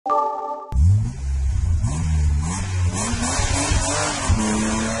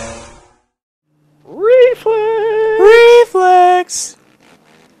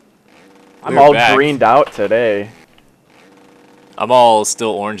I'm all greened out today. I'm all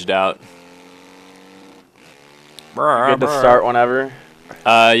still oranged out. You get to start whenever?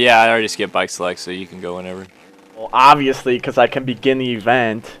 Yeah, I already skipped bike select, so you can go whenever. Well, obviously, because I can begin the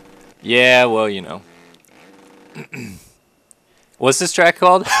event. Yeah, well, you know. What's this track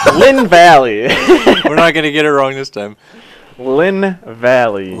called? Lynn Valley. We're not going to get it wrong this time. Lynn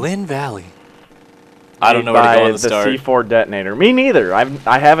Valley. Lynn Valley. I don't know where to go on the start. The C4 detonator. Me neither.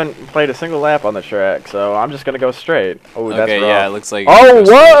 I haven't played a single lap on the track, so I'm just going to go straight. Oh, that's rough. Okay, yeah, it looks like... Oh,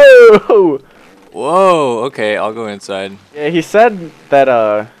 whoa! Whoa, okay, I'll go inside. Yeah, he said that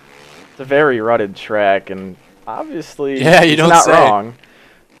it's a very rutted track, and obviously he's not wrong.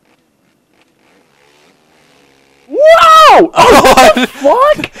 Whoa! Oh, what the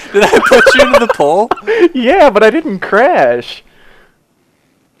fuck? Did I put you into the pole? Yeah, but I didn't crash.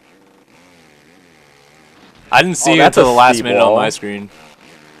 I didn't see you until the last minute on my screen.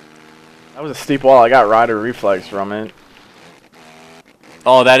 That was a steep wall. I got rider reflex from it.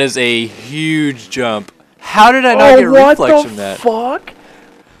 Oh, that is a huge jump. How did I not get reflex from that? What the fuck?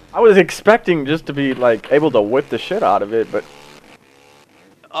 I was expecting just to be, like, able to whip the shit out of it, but...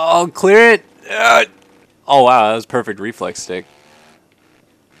 Oh, clear it. Oh, wow, that was perfect reflex stick.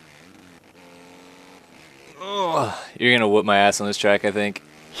 Oh, you're going to whoop my ass on this track, I think.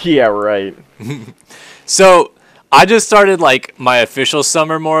 Yeah, right. So, I just started, like, my official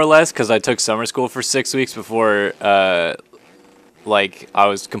summer, more or less, because I took summer school for 6 weeks before, like, I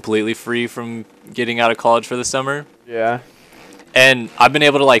was completely free from getting out of college for the summer. Yeah. And I've been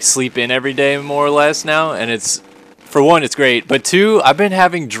able to, like, sleep in every day, more or less, now, and it's... For one, it's great, but two, I've been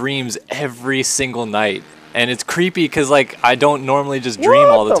having dreams every single night, and it's creepy because, like, I don't normally just dream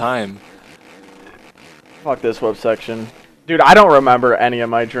all the time. Fuck this web section. Dude, I don't remember any of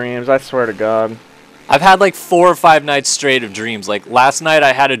my dreams, I swear to God. I've had, like, 4 or 5 nights straight of dreams. Like, last night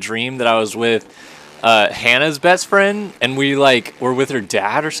I had a dream that I was with Hannah's best friend, and we, like, were with her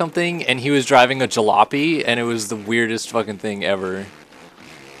dad or something, and he was driving a jalopy, and it was the weirdest fucking thing ever.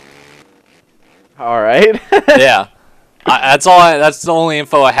 Alright. Yeah. That's the only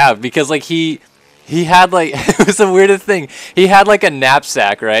info I have, because like he had like it was the weirdest thing. He had like a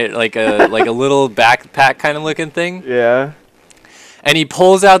knapsack, right? Like a little backpack kind of looking thing. Yeah. And he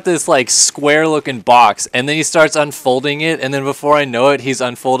pulls out this like square looking box, and then he starts unfolding it, and then before I know it, he's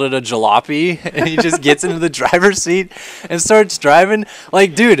unfolded a jalopy, and he just gets into the driver's seat and starts driving.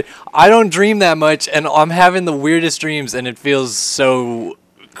 Like, dude, I don't dream that much, and I'm having the weirdest dreams, and it feels so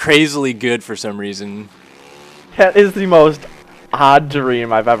crazily good for some reason. That is the most odd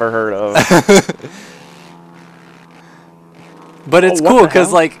dream I've ever heard of. But it's cool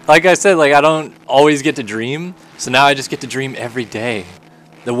because, like I said, like I don't always get to dream, so now I just get to dream every day.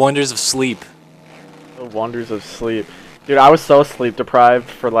 The wonders of sleep. The wonders of sleep. Dude, I was so sleep deprived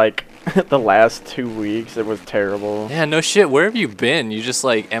for like the last 2 weeks. It was terrible. Yeah, no shit. Where have you been? You just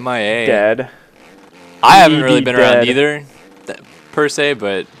like MIA. Dead. I haven't really been around either, per se,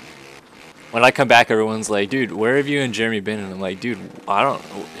 but... When I come back, everyone's like, dude, where have you and Jeremy been? And I'm like, dude, how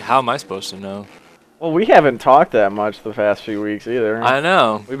am I supposed to know? Well, we haven't talked that much the past few weeks either. I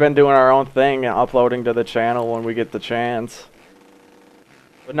know. We've been doing our own thing and uploading to the channel when we get the chance.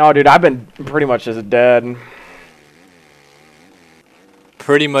 But no, dude, I've been pretty much just dead.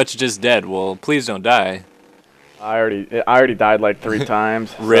 Pretty much just dead. Well, please don't die. I already died like 3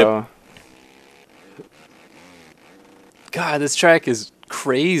 times. Rip. So. God, this track is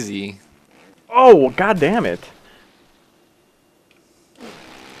crazy. Oh, god damn it.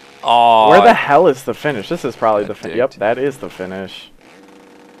 Oh. Where the hell is the finish? This is probably the finish. Yep, that is the finish.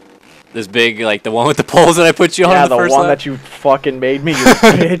 This big, like the one with the poles that I put you on yeah, the first one lap? that you fucking made me, you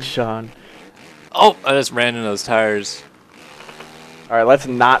bitch, on. Oh, I just ran into those tires. Alright, let's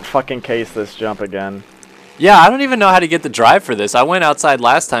not fucking case this jump again. Yeah, I don't even know how to get the drive for this. I went outside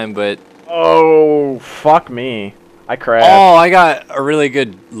last time, but... Oh, fuck me. I crashed. Oh, I got a really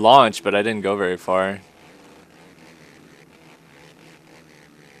good launch, but I didn't go very far.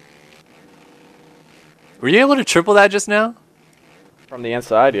 Were you able to triple that just now? From the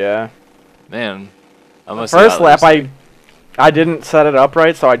inside, yeah. Man. I must First lap, I didn't set it up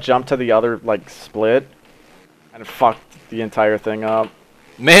right, so I jumped to the other, like, split. And fucked the entire thing up.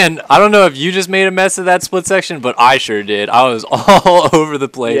 Man, I don't know if you just made a mess of that split section, but I sure did. I was all over the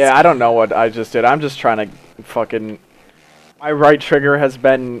place. Yeah, I don't know what I just did. I'm just trying to fucking... My right trigger has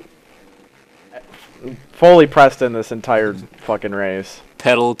been fully pressed in this entire fucking race.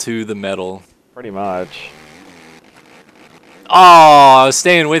 Pedal to the metal. Pretty much. Oh, I was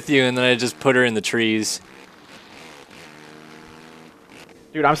staying with you, and then I just put her in the trees.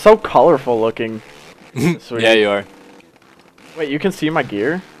 Dude, I'm so colorful looking. Yeah, you are. Wait, you can see my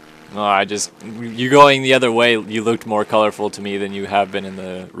gear? No, you going the other way, you looked more colorful to me than you have been in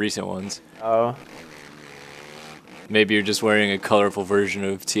the recent ones. Oh. Maybe you're just wearing a colorful version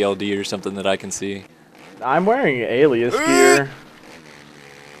of TLD or something that I can see. I'm wearing alias gear.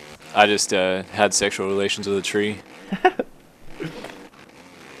 I just had sexual relations with a tree.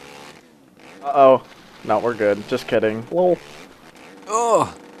 Uh-oh. No, we're good. Just kidding. Lol.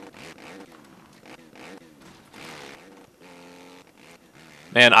 Oh.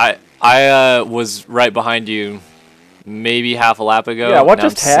 Man, I was right behind you maybe half a lap ago. Yeah, what Now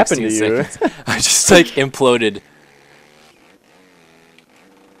just I'm happened to 16 you? seconds. I just like imploded.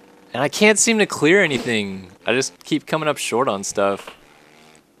 And I can't seem to clear anything. I just keep coming up short on stuff.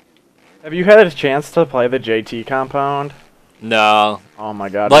 Have you had a chance to play the JT compound? No. Oh my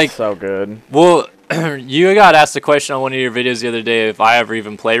god, Like, it's so good. Well, you got asked a question on one of your videos the other day if I ever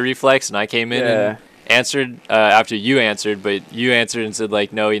even play Reflex, and I came in and answered after you answered, but you answered and said,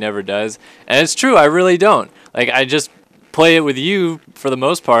 like, no, he never does. And it's true, I really don't. Like, I just play it with you for the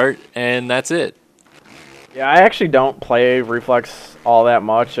most part, and that's it. Yeah, I actually don't play Reflex all that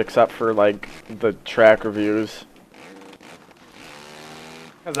much, except for, like, the track reviews.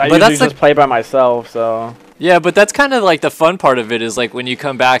 Because I usually just play by myself, so... Yeah, but that's kind of like the fun part of it is, like, when you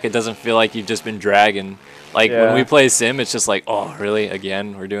come back, it doesn't feel like you've just been dragging. Like, when we play Sim, it's just like, oh, really?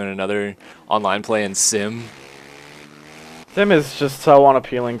 Again? We're doing another online play in Sim? Sim is just so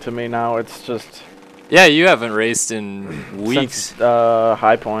unappealing to me now. It's just... Yeah, you haven't raced in weeks. Since,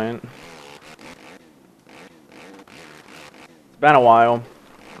 High Point. It's been a while.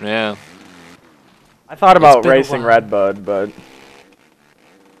 Yeah. I thought about racing Redbud, but...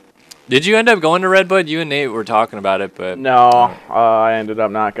 Did you end up going to Redbud? You and Nate were talking about it, but... No, I ended up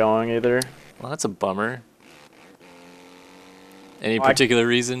not going either. Well, that's a bummer. Any particular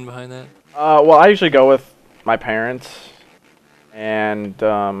reason behind that? Well, I usually go with my parents, and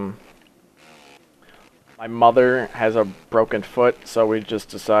my mother has a broken foot, so we just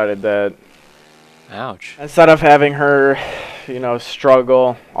decided that... Ouch. Instead of having her, you know,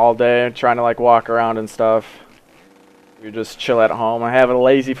 struggle all day, trying to, like, walk around and stuff, we just chill at home. I have a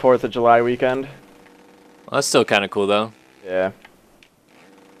lazy 4th of July weekend. Well, that's still kind of cool, though. Yeah.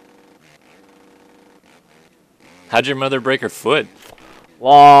 How'd your mother break her foot?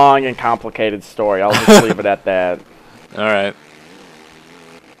 Long and complicated story. I'll just leave it at that. All right.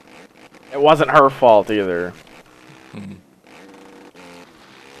 It wasn't her fault either.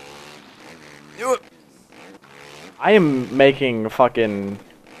 I am making fucking...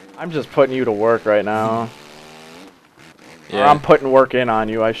 I'm just putting you to work right now. Yeah. Or I'm putting work in on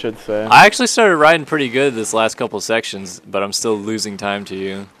you, I should say. I actually started riding pretty good this last couple sections, but I'm still losing time to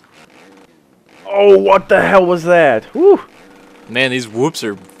you. Oh, what the hell was that? Whew. Man, these whoops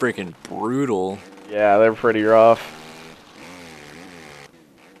are freaking brutal. Yeah, they're pretty rough.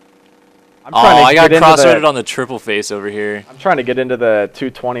 I got cross-threaded on the triple face over here. I'm trying to get into the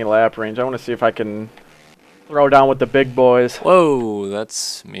 220 lap range. I want to see if I can throw down with the big boys. Whoa,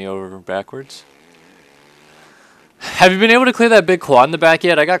 that's me over backwards. Have you been able to clear that big quad in the back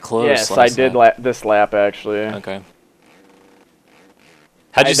yet? I got close. Yes, I did this lap, actually. Okay.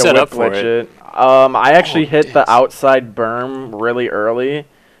 How'd you set up for it? I actually hit the outside berm really early,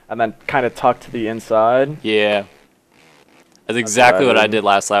 and then kind of tucked to the inside. Yeah. That's exactly what I did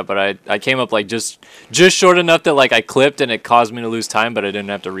last lap, but I came up like just short enough that like I clipped and it caused me to lose time, but I didn't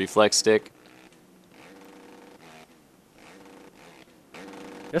have to reflex stick.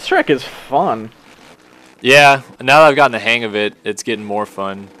 This track is fun. Yeah, now that I've gotten the hang of it, it's getting more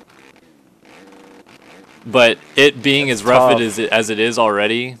fun. But it being as rough as it is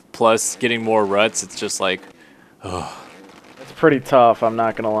already, plus getting more ruts, it's just like, ugh. It's pretty tough, I'm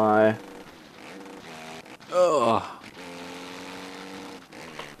not gonna lie. Ugh.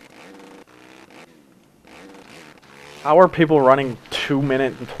 How are people running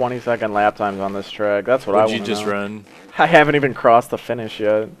 2-minute and 20-second lap times on this track? That's what I want to know. What'd you just run? I haven't even crossed the finish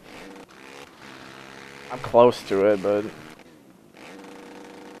yet. I'm close to it, but...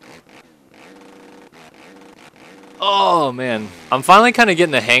 Oh, man. I'm finally kind of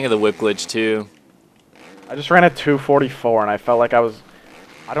getting the hang of the whip glitch, too. I just ran a 244, and I felt like I was...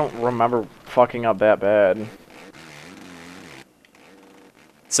 I don't remember fucking up that bad.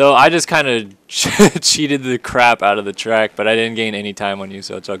 So I just kind of cheated the crap out of the track, but I didn't gain any time on you,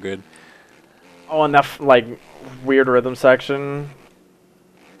 so it's all good. Oh, and that, like, weird rhythm section...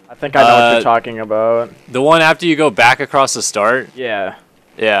 I think I know what you're talking about. The one after you go back across the start? Yeah.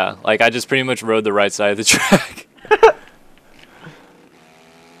 Yeah, like I just pretty much rode the right side of the track.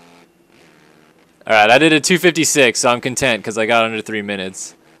 Alright, I did a 256, so I'm content because I got under 3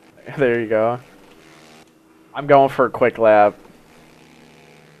 minutes. There you go. I'm going for a quick lap.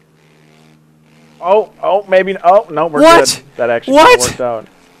 Oh, maybe. Oh, no, we're What? good. That actually What? kinda worked out.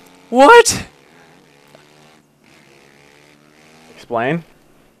 What? Explain.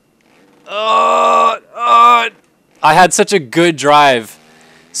 I had such a good drive.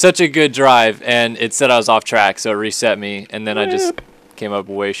 And it said I was off track, so it reset me, and then I just came up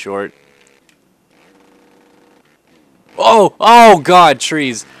way short. Oh God,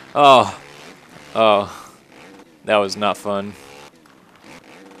 trees. Oh, that was not fun.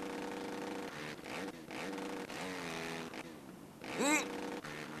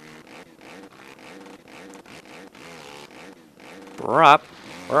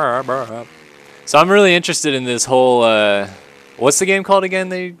 So I'm really interested in this whole, what's the game called again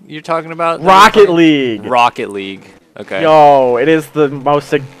that you're talking about? Rocket League. Rocket League. Okay. Yo, it is the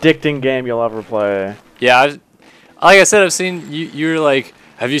most addicting game you'll ever play. Yeah, like I said, I've seen, you're like,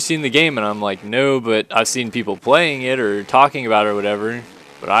 have you seen the game? And I'm like, no, but I've seen people playing it or talking about it or whatever,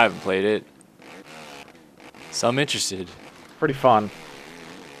 but I haven't played it. So I'm interested. Pretty fun.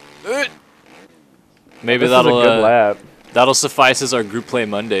 Maybe this is a good lap. That'll suffice as our group play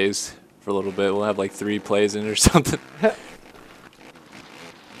Mondays for a little bit. We'll have like 3 plays in or something.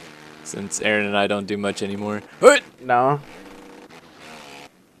 Since Aaron and I don't do much anymore. No.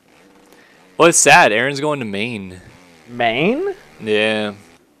 Well, it's sad. Aaron's going to Maine. Maine? Yeah.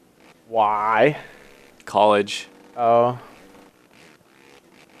 Why? College. Oh.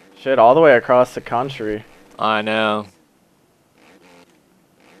 Shit, all the way across the country. I know.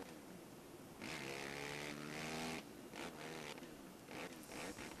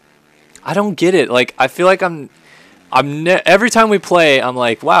 I don't get it. Like, I feel like every time we play, I'm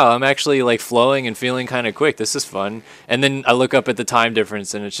like, wow, I'm actually like flowing and feeling kind of quick. This is fun. And then I look up at the time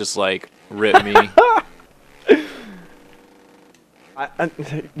difference and it's just like, rip me.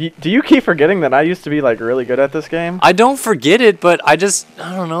 Do you keep forgetting that I used to be like really good at this game? I don't forget it, but I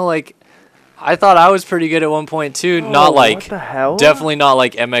don't know, like, I thought I was pretty good at one point too. Oh, not like, what the hell? definitely not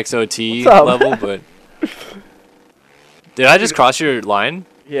like MXOT level, but. Did I just cross your line?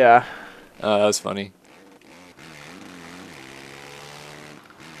 Yeah. Oh, that was funny.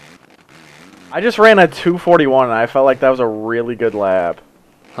 I just ran a 241 and I felt like that was a really good lap.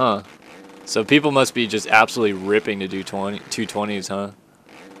 Huh. So people must be just absolutely ripping to do 220s, huh?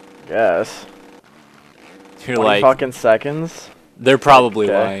 Yes. You're 20 like, fucking seconds? they're probably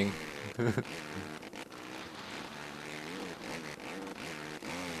Okay. lying.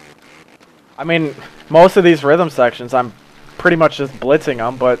 I mean, most of these rhythm sections, I'm pretty much just blitzing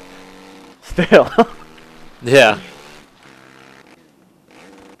them, but still. Yeah.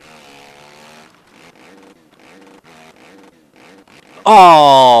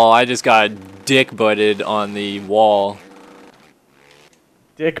 Oh, I just got dick butted on the wall.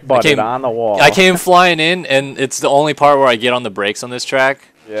 Dick butted on the wall. I came flying in, and it's the only part where I get on the brakes on this track.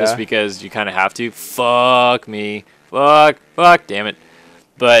 Yeah. Just because you kind of have to. Fuck me. Fuck, damn it.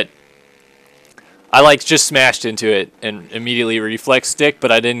 But I like just smashed into it and immediately reflex stick,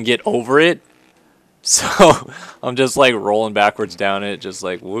 but I didn't get over it. So I'm just like rolling backwards down it, just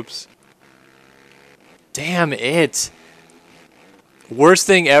like whoops. Damn it. Worst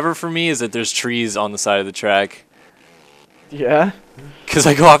thing ever for me is that there's trees on the side of the track. Yeah? Because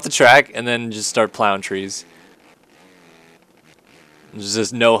I go off the track and then just start plowing trees. There's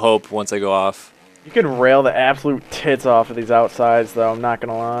just no hope once I go off. You can rail the absolute tits off of these outsides, though, I'm not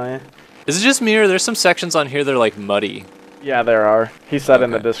gonna lie. Is it just me or there's some sections on here that are like muddy? Yeah, there are. He said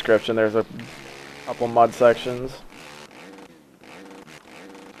in the Okay. description there's a couple mud sections.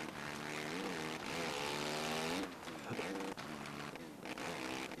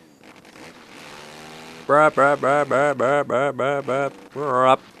 Oh,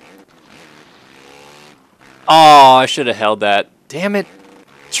 I should have held that. Damn it.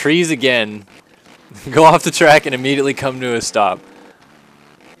 Trees again. Go off the track and immediately come to a stop.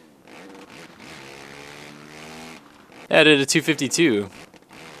 Yeah, I did a 252.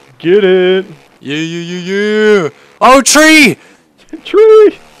 Get it! Yeah. Oh, tree!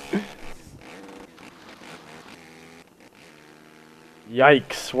 Tree!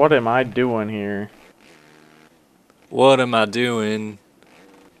 Yikes, what am I doing here? What am I doing?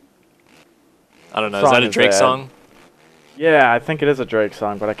 I don't know. Is Song that a is Drake bad. song? Yeah, I think it is a Drake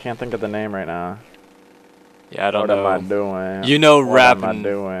song, but I can't think of the name right now. Yeah, I don't What know. am I doing? You know What rapping. am I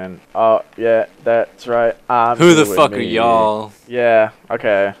doing? Oh, yeah, that's right. Who the fuck are y'all? Yeah,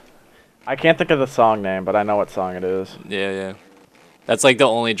 okay. I can't think of the song name, but I know what song it is. Yeah. That's like the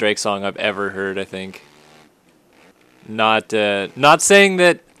only Drake song I've ever heard, I think. Not saying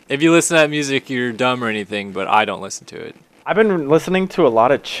that if you listen to that music you're dumb or anything, but I don't listen to it. I've been listening to a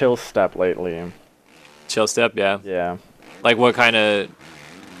lot of Chill Step lately. Chill Step, yeah. Yeah. Like what kind of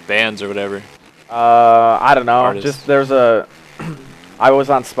bands or whatever? I don't know. Artist. Just there's a. I was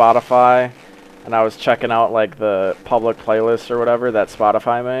on Spotify, and I was checking out like the public playlists or whatever that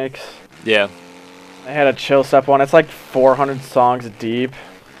Spotify makes. Yeah. They had a chill step one. It's like 400 songs deep.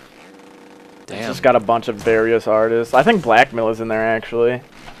 Damn. It's just got a bunch of various artists. I think Blackmill is in there actually.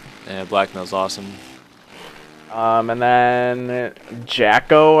 Yeah, Blackmail's awesome. And then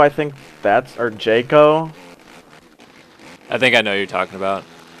Jacko, I think that's, or Jaco. I think I know what you're talking about.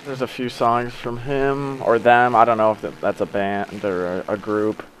 There's a few songs from him or them. I don't know if that's a band or a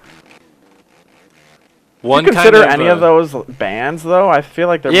group. One Do you consider kind of, any of those bands though? I feel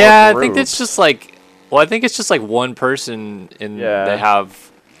like they're yeah, more I groups. think it's just like, well, I think it's just like one person and they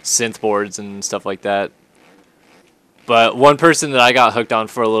have synth boards and stuff like that. But one person that I got hooked on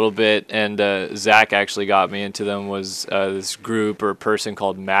for a little bit, and Zach actually got me into them, was this group or person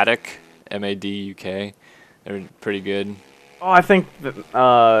called Maduk, M-A-D-U-K. They're pretty good. Oh, I think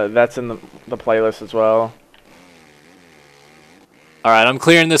that's in the playlist as well. All right, I'm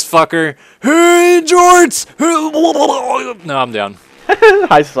clearing this fucker. Hey, Jorts! No, I'm down.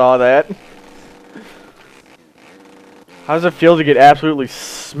 I saw that. How does it feel to get absolutely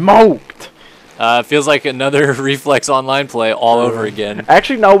smoked? Feels like another Reflex online play all over again.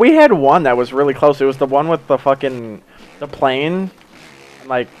 Actually, no, we had one that was really close. It was the one with the fucking the plane,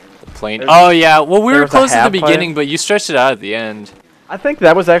 like. The plane. Oh yeah. Well, we were close at the beginning, plane. but you stretched it out at the end. I think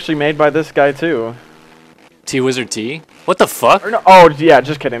that was actually made by this guy too. T-Wizard T? What the fuck? Or no, oh yeah,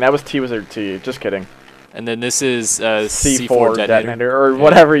 just kidding. That was T-Wizard T. Just kidding. And then this is C4 detonator or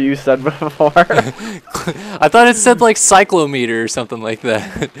whatever you said before. I thought it said like cyclometer or something like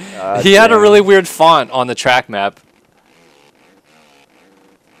that. He had a really weird font on the track map.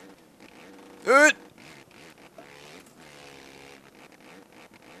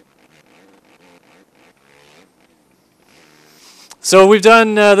 So we've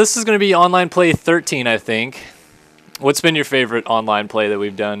done, this is going to be online play 13, I think. What's been your favorite online play that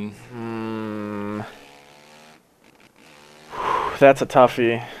we've done? That's a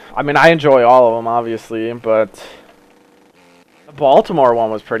toughie. I mean, I enjoy all of them, obviously, but the Baltimore one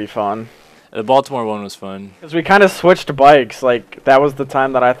was pretty fun. The Baltimore one was fun. Because we kind of switched bikes. Like, that was the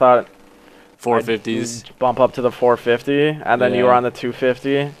time that I thought 450s. I'd bump up to the 450, and then you were on the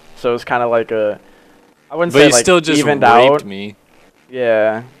 250. So it was kind of like a, I wouldn't say like still just evened raped out. me.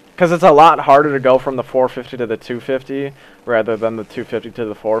 Yeah. Because it's a lot harder to go from the 450 to the 250 rather than the 250 to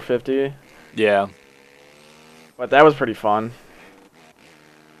the 450. Yeah. But that was pretty fun.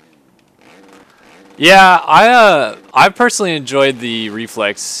 Yeah, I personally enjoyed the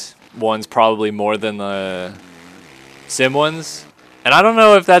Reflex ones probably more than the Sim ones. And I don't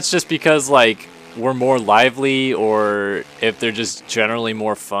know if that's just because like we're more lively or if they're just generally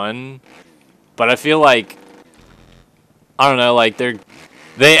more fun. But I feel like, I don't know, like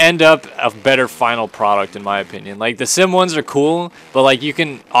they end up a better final product in my opinion. Like the Sim ones are cool, but like you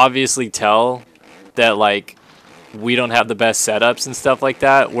can obviously tell that like we don't have the best setups and stuff like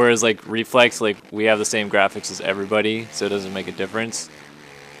that, whereas like Reflex, like we have the same graphics as everybody, so it doesn't make a difference.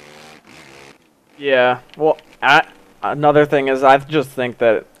 Yeah, well, another thing is I just think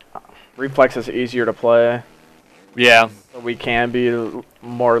that Reflex is easier to play. Yeah. So we can be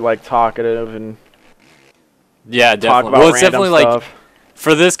more like talkative and yeah, definitely. talk about well, it's definitely stuff. Like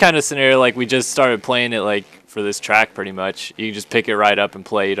for this kind of scenario, like we just started playing it like for this track pretty much. You can just pick it right up and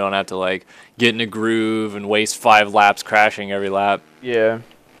play. You don't have to like get in a groove and waste 5 laps crashing every lap. Yeah.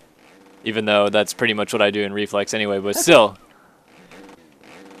 Even though that's pretty much what I do in Reflex anyway, but still.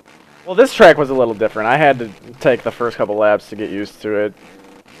 Well, this track was a little different. I had to take the first couple laps to get used to it.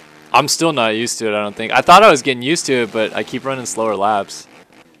 I'm still not used to it, I don't think. I thought I was getting used to it, but I keep running slower laps.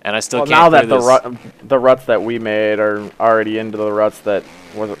 And I still can't now that clear the ruts that we made are already into the ruts that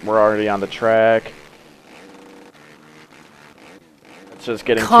were already on the track. It's just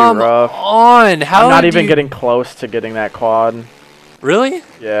getting too rough. Come on! How I'm not even getting close to getting that quad. Really?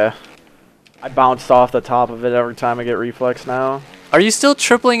 Yeah. I bounce off the top of it every time I get Reflex now. Are you still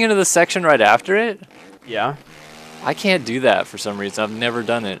tripling into the section right after it? Yeah. I can't do that for some reason. I've never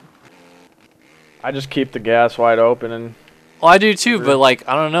done it. I just keep the gas wide open and... Well, I do too, but like,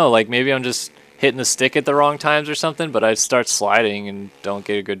 I don't know, like maybe I'm just hitting the stick at the wrong times or something, but I start sliding and don't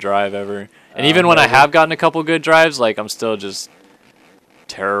get a good drive ever. And even when I have gotten a couple good drives, like I'm still just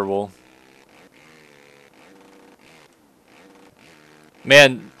terrible.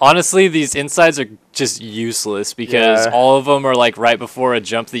 Man, honestly, these insides are just useless because all of them are like right before a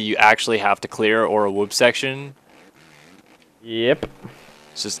jump that you actually have to clear or a whoop section. Yep.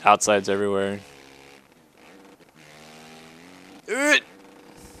 It's just outsides everywhere.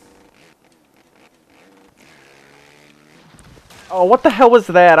 Oh, Oh, what the hell was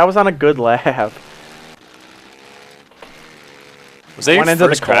that? I was on a good lap. Was that your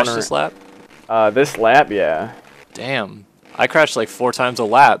first crash this lap? This lap, yeah. Damn. I crashed like 4 times a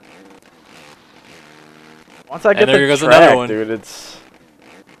lap. Once I get the track, dude, it's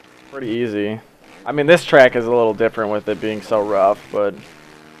pretty easy. I mean, this track is a little different with it being so rough, but...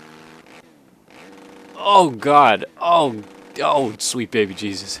 Oh, God. Oh, sweet baby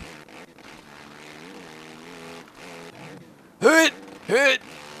Jesus. Hit!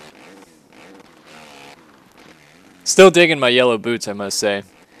 Still digging my yellow boots, I must say.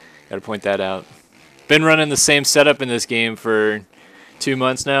 Gotta point that out. Been running the same setup in this game for 2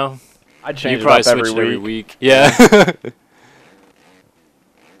 months now. I change it up every week. Yeah.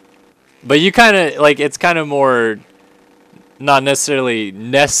 But you kind of, like, it's kind of more not necessarily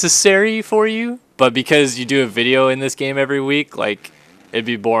necessary for you, but because you do a video in this game every week, like, it'd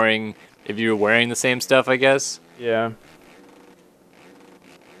be boring if you were wearing the same stuff, I guess. Yeah.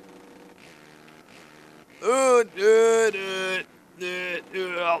 I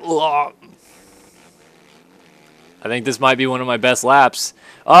think this might be one of my best laps.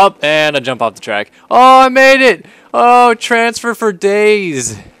 Up, and I jump off the track. Oh, I made it! Oh, transfer for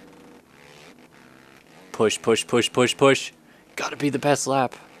days. Push. Gotta be the best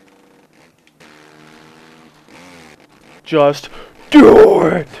lap. Just do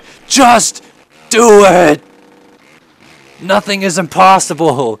it! Just do it! Nothing is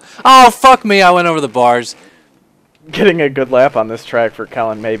impossible. Oh, fuck me, I went over the bars. Getting a good lap on this track for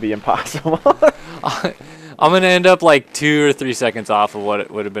Kellen may be impossible. I'm going to end up like 2 or 3 seconds off of what it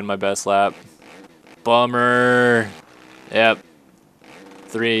would have been my best lap. Bummer. Yep.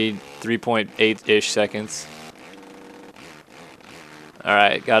 3.8-ish seconds.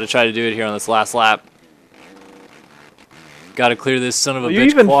 Alright, got to try to do it here on this last lap. Got to clear this son of a bitch quad. Will you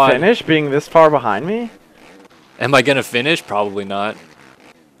even finish being this far behind me? Am I going to finish? Probably not.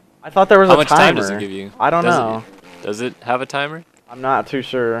 I thought there was a timer. How much time does it give you? I don't know. Does it have a timer? I'm not too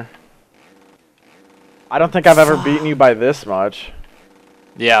sure. I don't think I've ever beaten you by this much.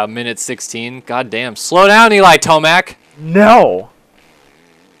 Yeah, 1:16. God damn. Slow down, Eli Tomac. No.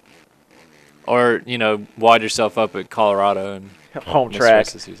 Or, you know, wad yourself up at Colorado and home track.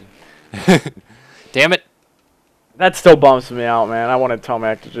 The season. Damn it. That still bumps me out, man. I wanted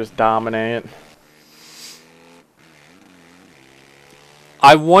Tomac to just dominate.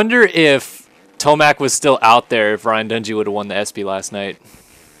 I wonder if Tomac was still out there if Ryan Dungey would have won the ESPY last night.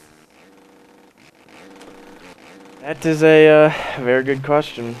 That is a very good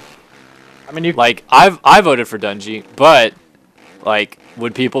question. I mean, you like I voted for Dungey, but like,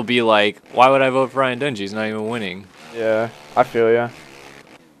 would people be like, why would I vote for Ryan Dungey? He's not even winning. Yeah, I feel ya.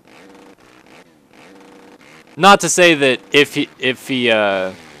 Not to say that if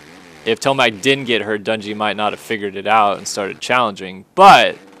Tomac didn't get hurt, Dungey might not have figured it out and started challenging.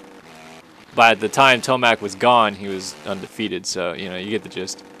 But by the time Tomac was gone, he was undefeated. So, you know, you get the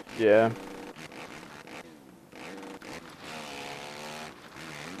gist. Yeah.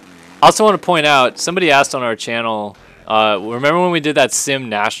 I also want to point out, somebody asked on our channel, remember when we did that Sim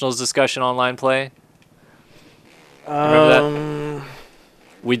Nationals discussion online play? Remember that?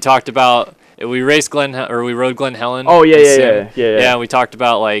 We talked about... We raced we rode Glen Helen. Oh yeah. Yeah, we talked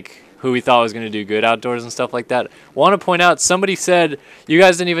about like who we thought was going to do good outdoors and stuff like that. Want to point out, somebody said you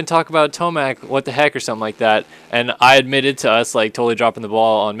guys didn't even talk about Tomac, what the heck, or something like that. And I admitted to us like totally dropping the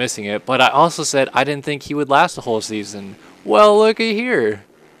ball on missing it. But I also said I didn't think he would last the whole season. Well, looky here.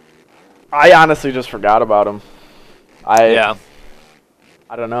 I honestly just forgot about him. Yeah.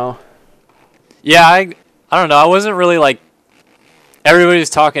 I don't know. Yeah, I don't know. I wasn't really like. Everybody's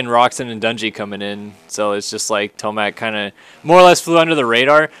talking Roxon and Dungey coming in, so it's just like Tomac kind of more or less flew under the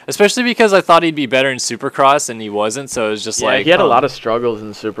radar, especially because I thought he'd be better in Supercross, and he wasn't, so it was just like... he had a lot of struggles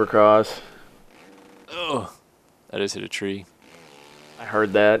in Supercross. Oh, that just hit a tree. I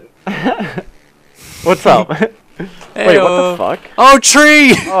heard that. What's up? Wait, what the fuck? Oh,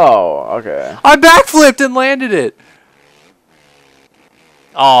 tree! Oh, okay. I backflipped and landed it!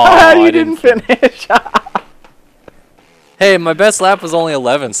 Oh, you didn't finish. Hey, my best lap was only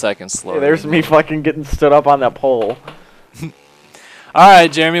 11 seconds slow. Hey, there's me fucking getting stood up on that pole.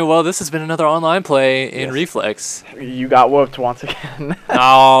 Alright, Jeremy, well, this has been another online play in Reflex. You got whooped once again.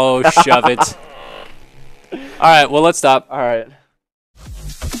 Oh, shove it. Alright, well, let's stop. Alright.